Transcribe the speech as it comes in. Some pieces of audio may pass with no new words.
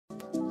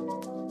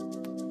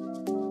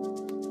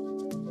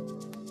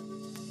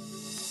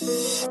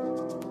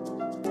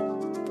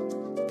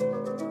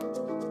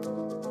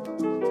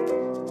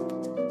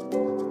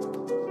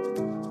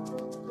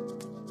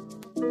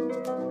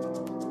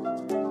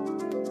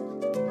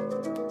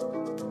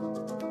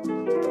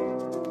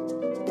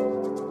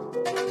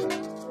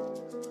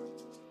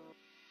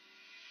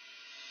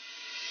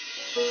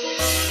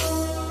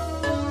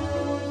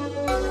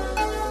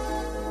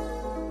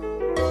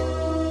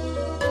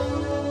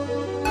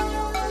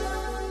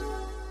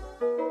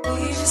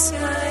just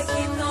gotta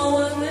keep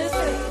going with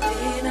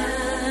faith in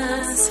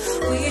us.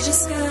 We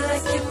just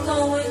gotta keep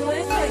going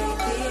with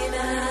faith in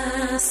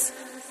us.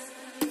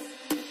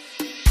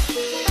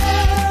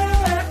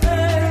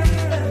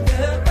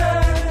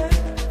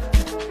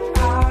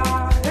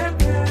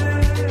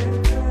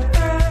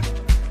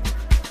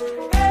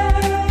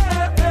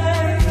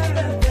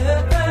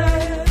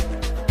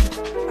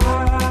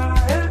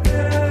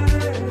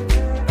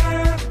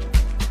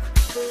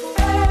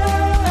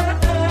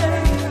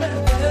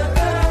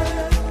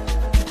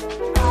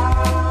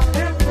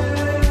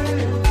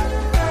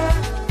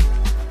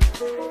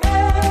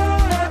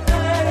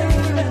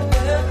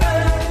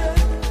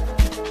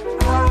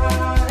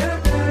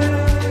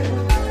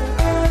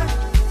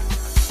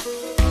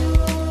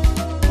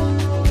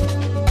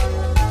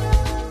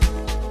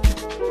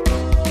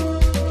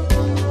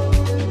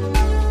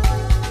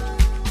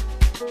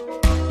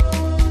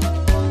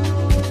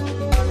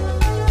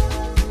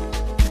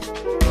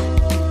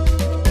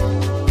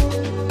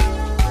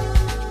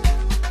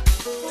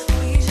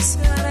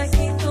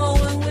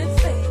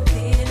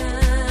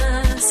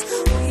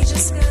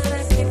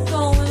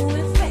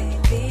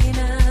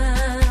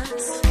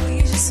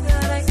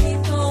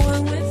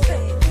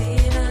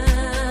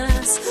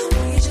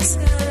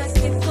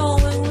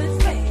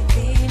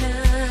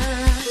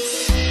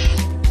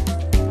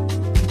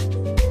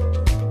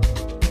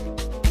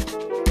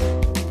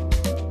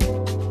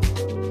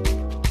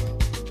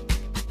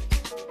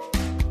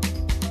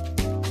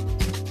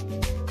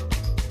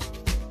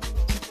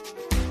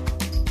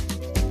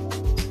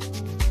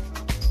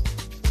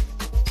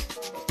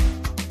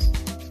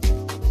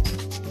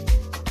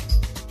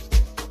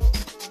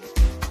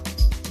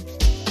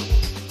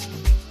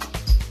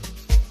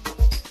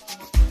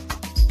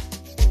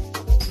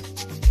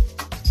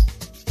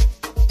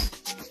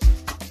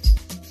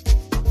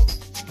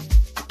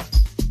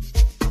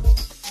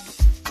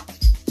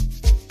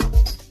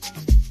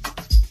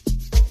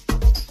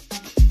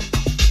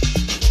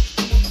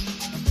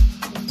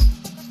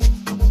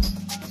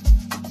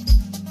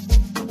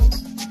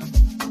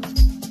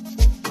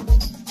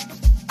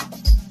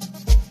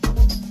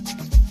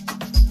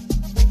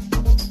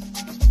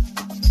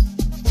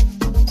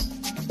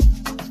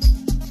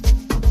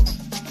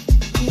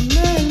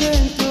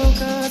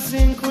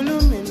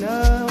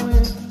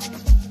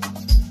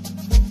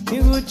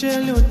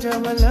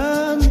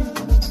 Balami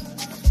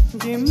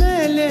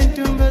ngimele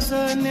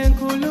ntombazane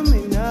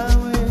ngikhulume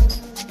nawe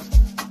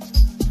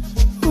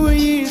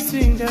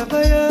uyisindaba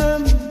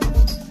yami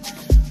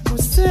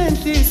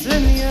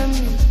usenhlizweni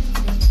yami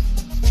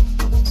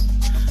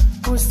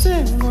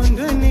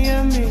usengqondweni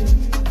yami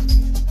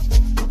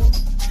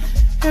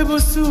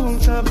ebusuku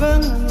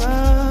ngicabanga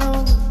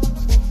ngawe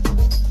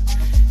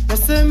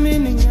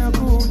nasemini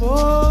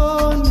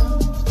ngiyakubona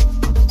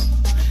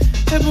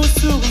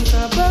ebusuku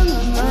ngicabanga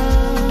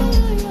ngawe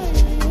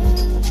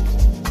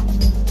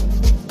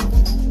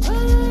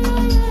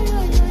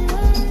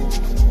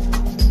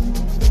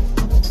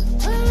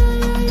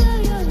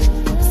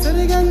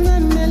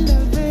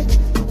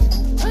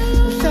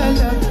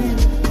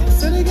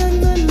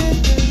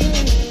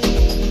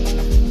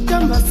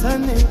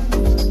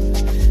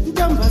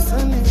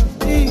Ndambasane,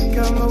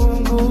 igama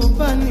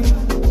ungubani,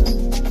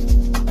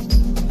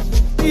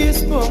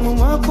 isibongo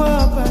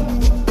makwabani,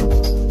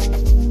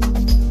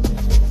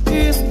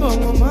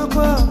 isibongo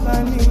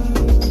makwabani.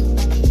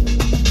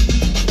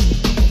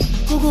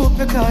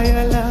 Kukuphe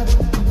khaya la,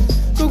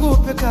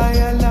 kukuphe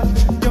khaya la,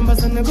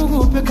 ndambasane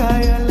kukuphe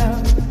khaya la,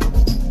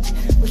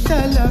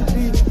 uhlala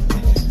phi,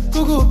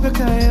 kukuphe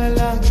khaya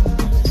la,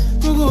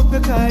 kukuphe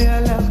khaya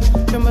la,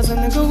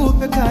 ndambasane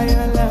kukuphe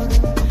khaya la.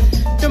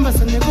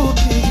 Ndambasane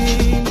kuphi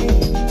yini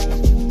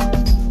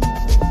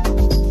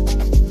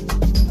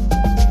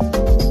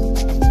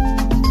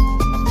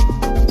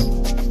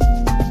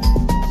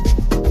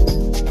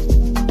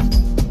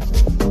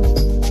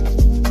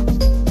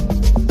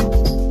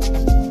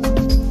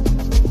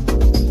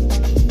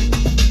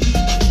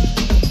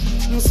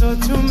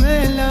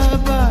ngizothumela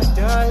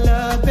abadala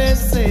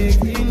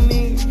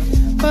besekini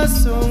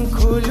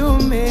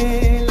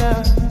bazongikhulumela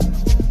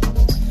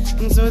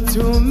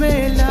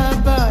ngizothumela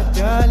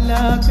abadala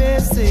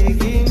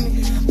besekini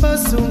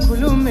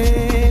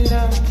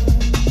bazongikhulumela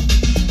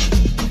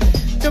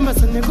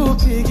Ndambasane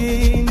kuphi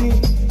yini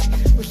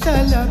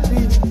uhlala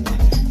phi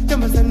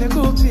Ndambasane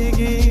kuphi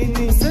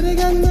yini sere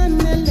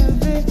kancane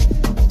lave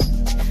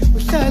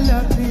uhlala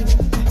phi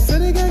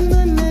sere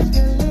kancane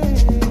dele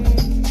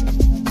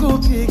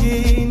kuphi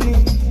yini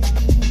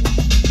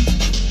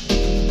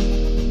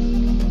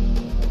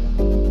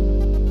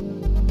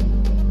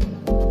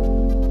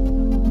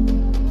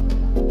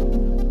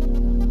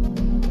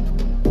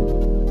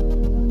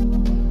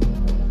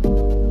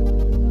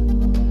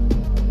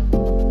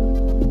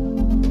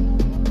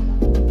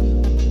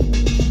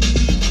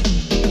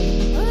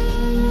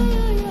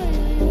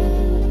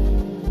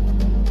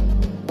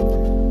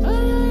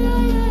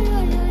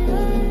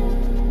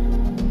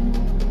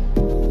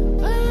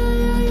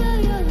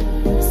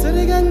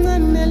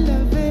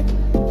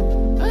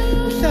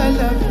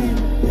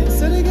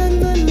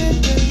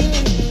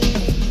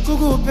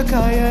kukuphi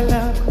ekhaya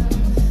lakho,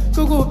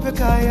 kukuphi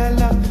ekhaya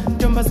lakho,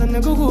 ntombazane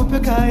kukuphi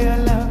ekhaya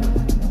lakho,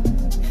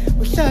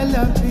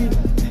 uhlala phi,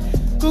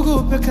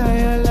 kukuphi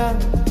ekhaya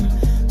lakho,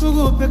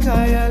 kukuphi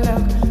ekhaya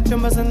lakho,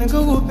 ntombazane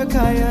kukuphi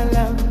ekhaya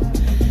lakho,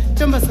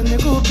 ntombazane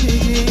kuphi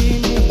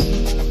kini.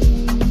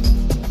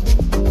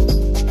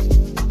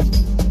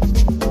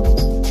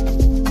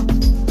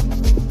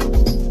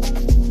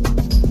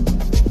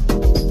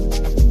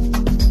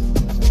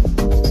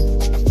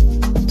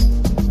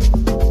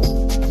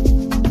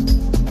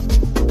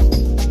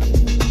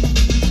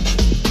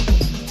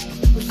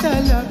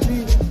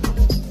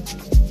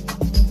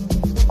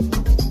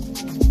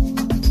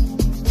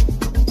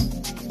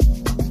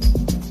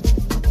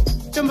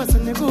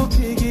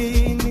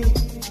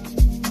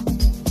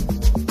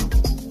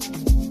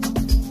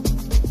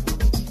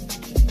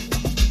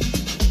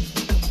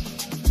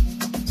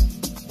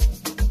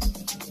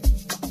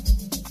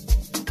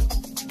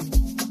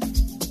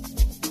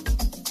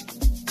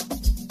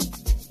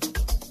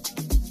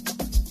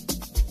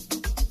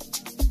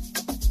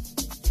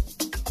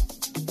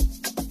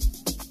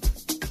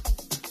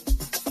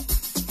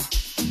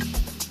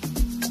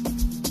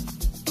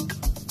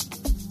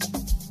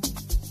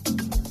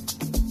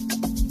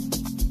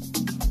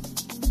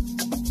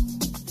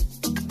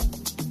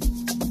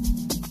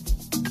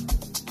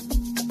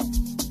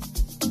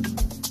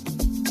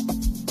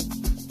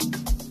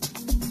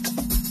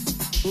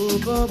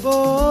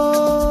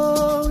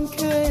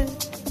 Bonke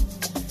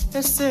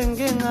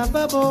esenge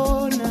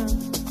ngababona,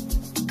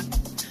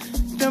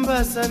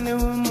 ntombazane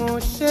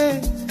umuhle,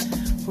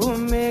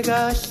 ume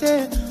kahle,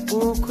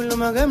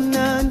 ukhuluma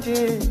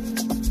kamnandi.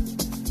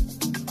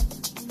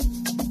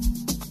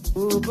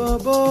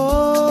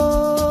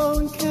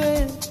 Bonke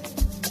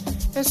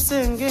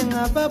esenge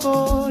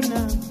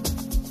ngababona,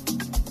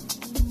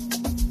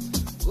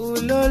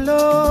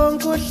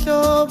 ulolonke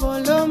uhlobo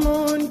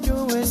lomuntu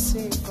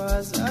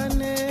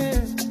wesifazane,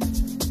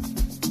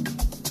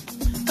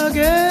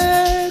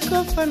 akekho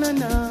ofana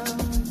nawe,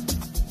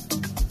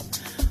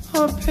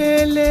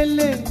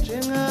 ophelele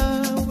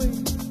njengawe,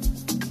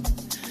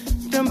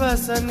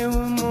 ntombazane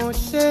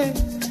umuhle,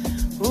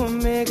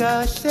 ume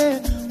kahle,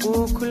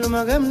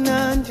 ukhuluma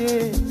kamnandi.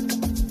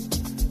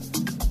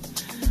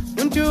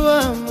 Muntu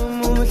wami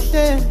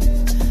umuhle,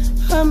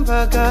 hamba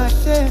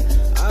kahle,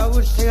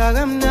 awuhleka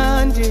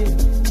kamnandi.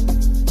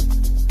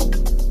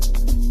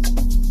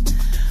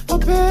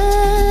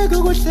 Obheka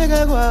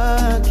ukuhleka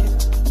kwakhe,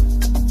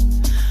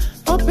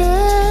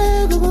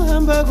 obheka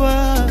ukuhamba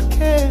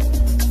kwakhe,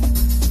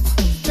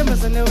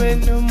 ntombazane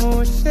wena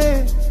umuhle,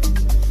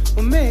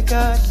 ume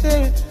kahle,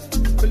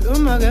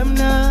 khuluma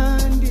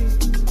kamnandi.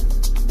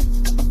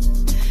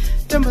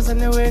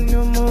 Ntombazane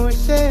wena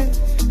umuhle,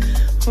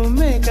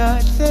 ume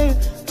kahle,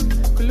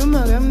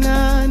 khuluma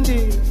kamnandi.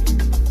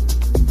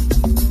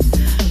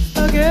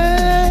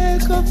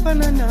 Akekho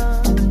ofana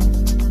nawe,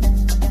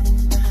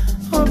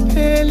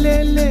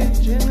 ophelele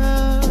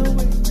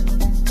njengawe,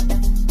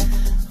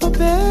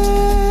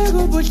 obheka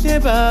ubuhle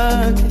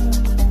bakhe,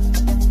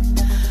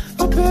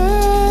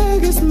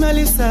 obheka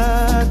isimali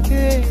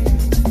sakhe.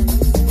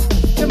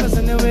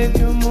 Ntombazane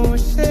wena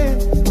umuhle,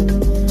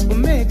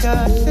 ume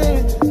kahle,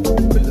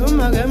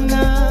 khuluma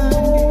kamnandi.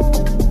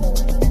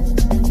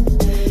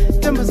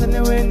 Ntombazane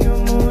wena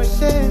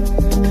umuhle,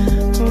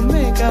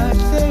 ume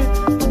kahle,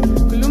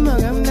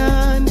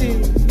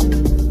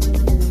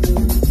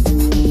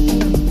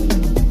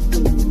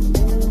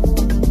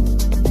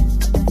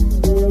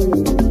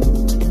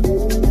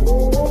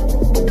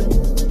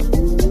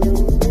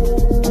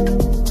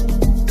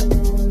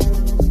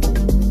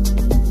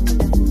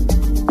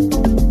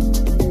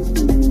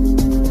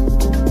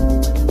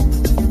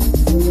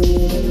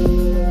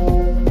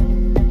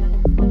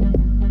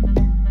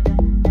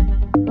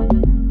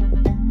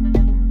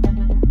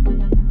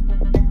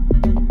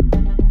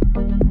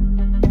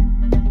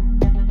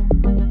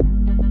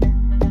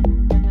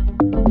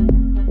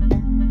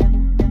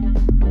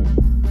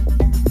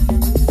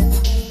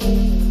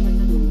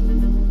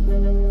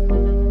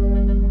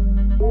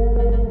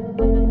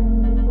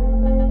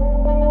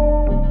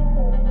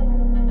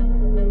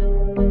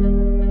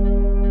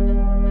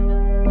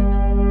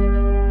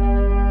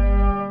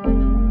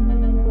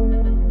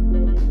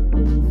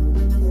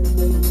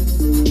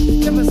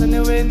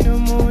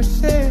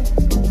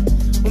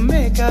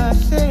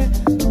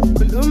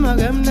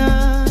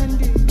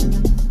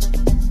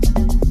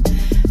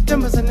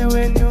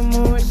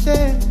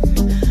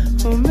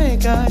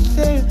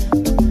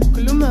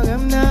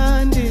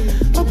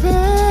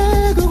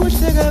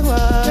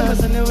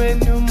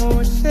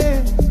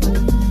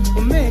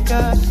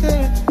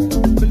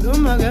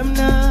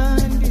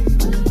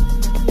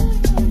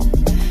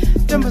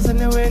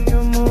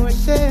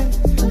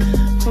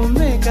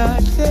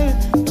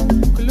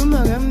 khuluma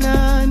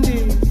kamnandi.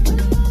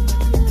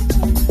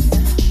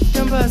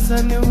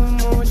 Ntombazane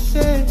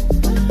umuhle,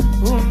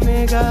 ume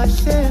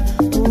kahle,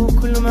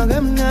 ukhuluma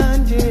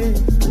kamnandi.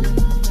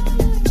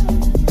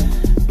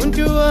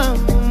 Muntu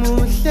wami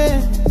umuhle,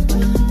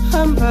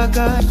 hamba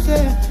kahle,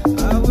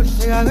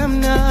 awuhleka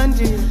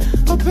kamnandi.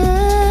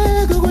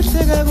 Obheka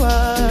ukuhleka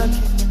kwakhe,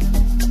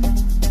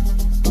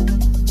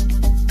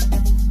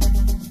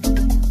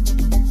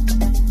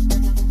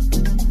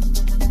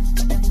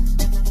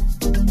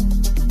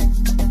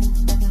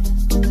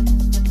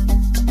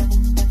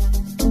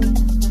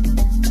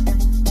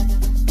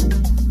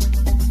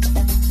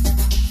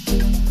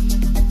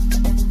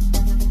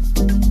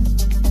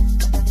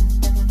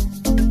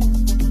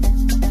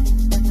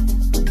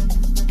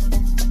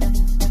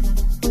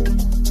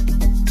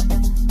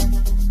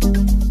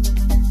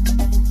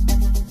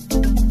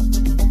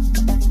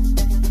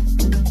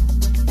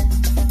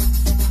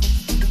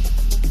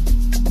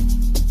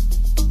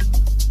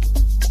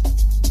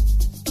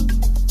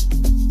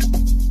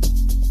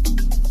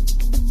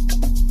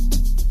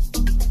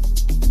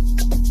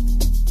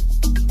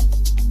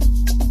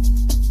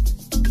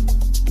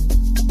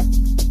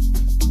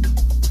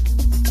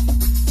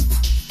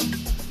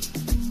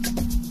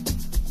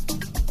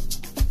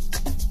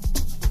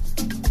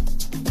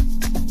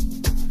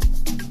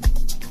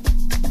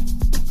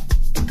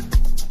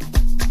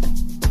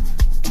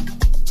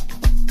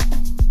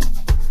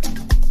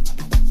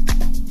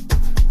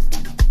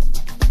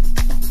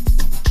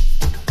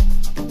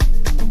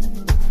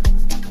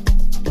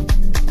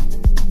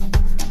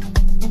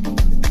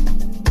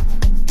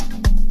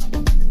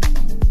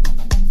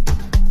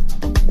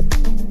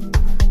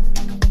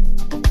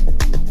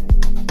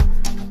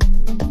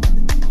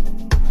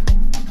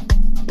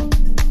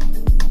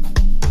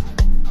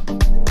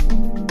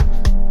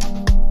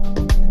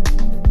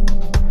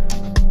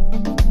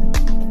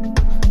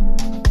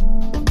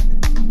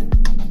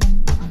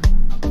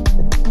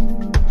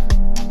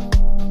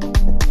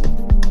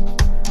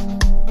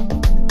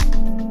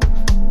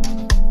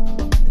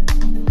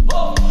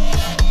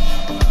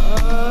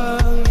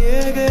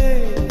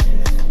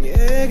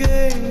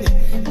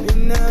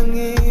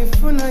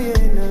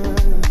 yena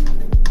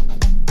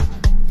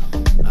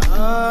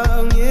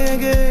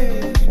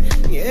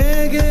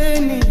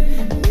ngiyekeni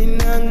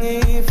mina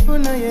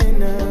ngifuna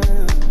yena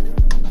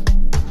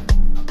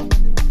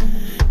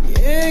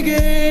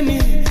ngiyekeni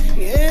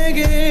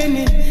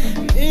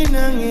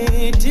mina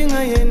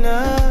ngidinga yena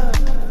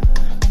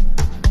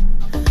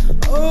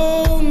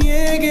oh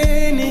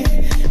ngiyekeni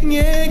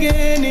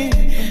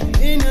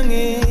mina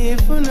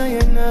ngifuna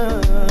yena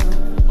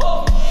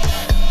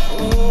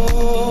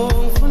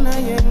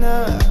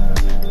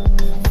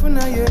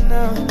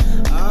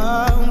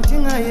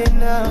ngidinga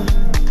yena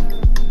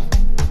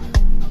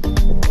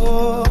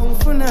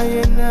ngifuna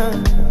yena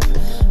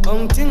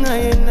ngidinga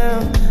yena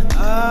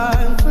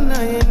ngifuna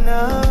yena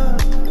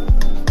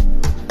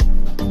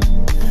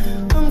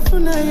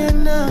ngifuna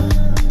yena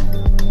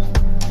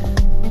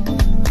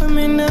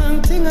mina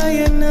ngidinga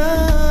yena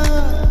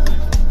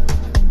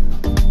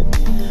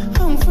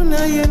ngifuna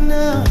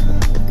yena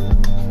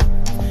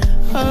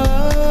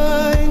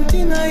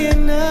ngidinga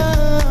yena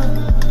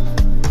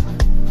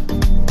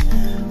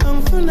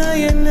ngifuna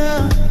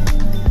yena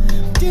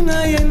ngidinga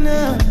yena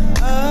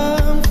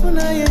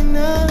ngifuna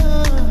yena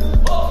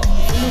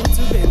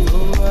ukuthi ube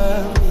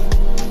ngowami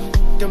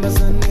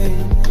ntombazane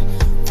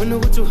funa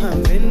ukuthi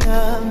uhambe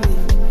nami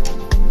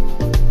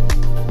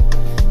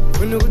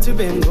funa ukuthi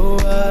ube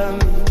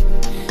ngowami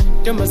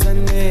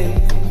ntombazane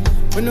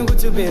funa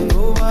ukuthi ube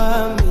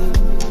ngowami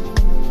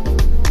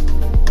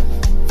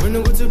funa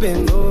ukuthi ube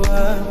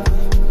ngowami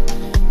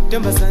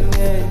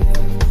ntombazane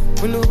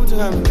funa ukuthi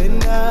uhambe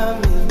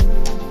nami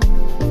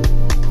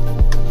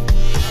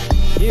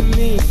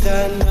imihla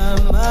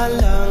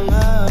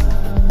namalanga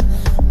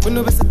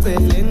funa ube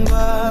seceleni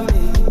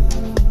kwami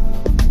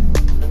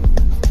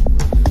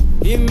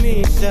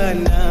imihla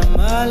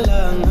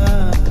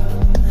namalanga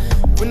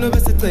funa ube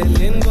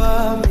seceleni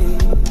kwami